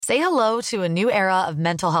Say hello to a new era of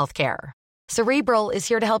mental health care. Cerebral is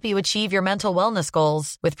here to help you achieve your mental wellness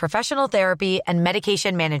goals with professional therapy and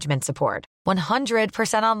medication management support.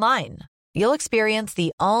 100% online. You'll experience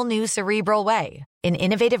the all-new Cerebral Way, an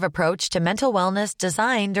innovative approach to mental wellness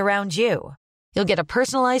designed around you. You'll get a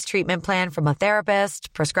personalized treatment plan from a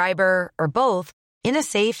therapist, prescriber, or both in a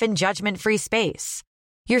safe and judgment-free space.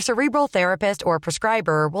 Your Cerebral therapist or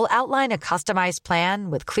prescriber will outline a customized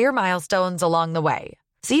plan with clear milestones along the way,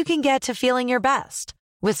 so you can get to feeling your best.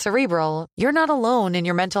 With Cerebral, you're not alone in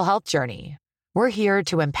your mental health journey. We're here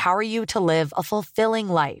to empower you to live a fulfilling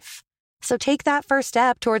life. So take that first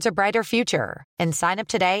step towards a brighter future and sign up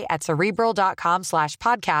today at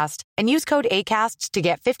Cerebral.com/podcast and use code ACAST to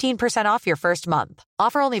get 15% off your first month.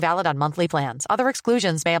 Offer only valid on monthly plans. Other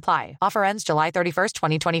exclusions may apply. Offer ends July 31st,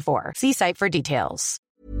 2024. See site for details.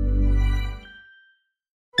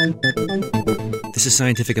 This is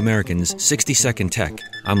Scientific American's 60-Second Tech.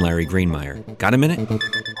 I'm Larry Greenmeyer. Got a minute?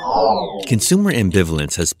 Consumer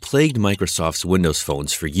ambivalence has plagued Microsoft's Windows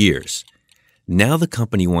phones for years. Now the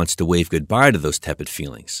company wants to wave goodbye to those tepid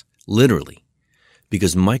feelings, literally,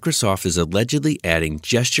 because Microsoft is allegedly adding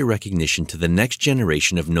gesture recognition to the next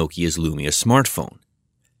generation of Nokia's Lumia smartphone.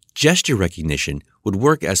 Gesture recognition would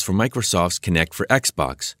work as for Microsoft's Kinect for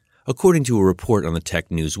Xbox, according to a report on the tech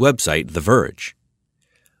news website The Verge.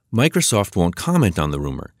 Microsoft won't comment on the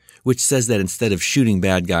rumor, which says that instead of shooting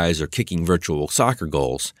bad guys or kicking virtual soccer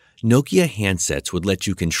goals, Nokia handsets would let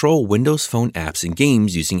you control Windows Phone apps and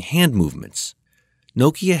games using hand movements.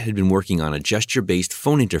 Nokia had been working on a gesture-based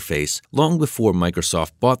phone interface long before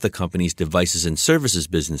Microsoft bought the company's devices and services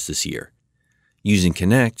business this year. Using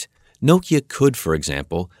Kinect, Nokia could, for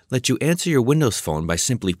example, let you answer your Windows Phone by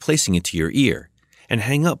simply placing it to your ear, and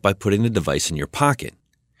hang up by putting the device in your pocket.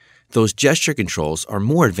 Those gesture controls are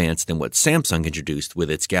more advanced than what Samsung introduced with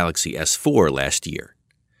its Galaxy S4 last year.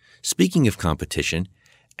 Speaking of competition,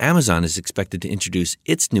 Amazon is expected to introduce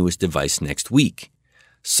its newest device next week.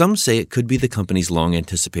 Some say it could be the company's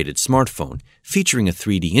long-anticipated smartphone, featuring a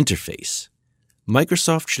 3D interface.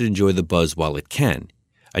 Microsoft should enjoy the buzz while it can.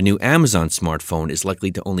 A new Amazon smartphone is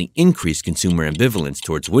likely to only increase consumer ambivalence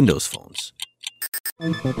towards Windows phones.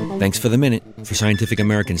 Thanks for the minute. For Scientific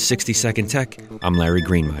American's 60-Second Tech, I'm Larry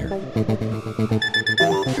Greenmeyer.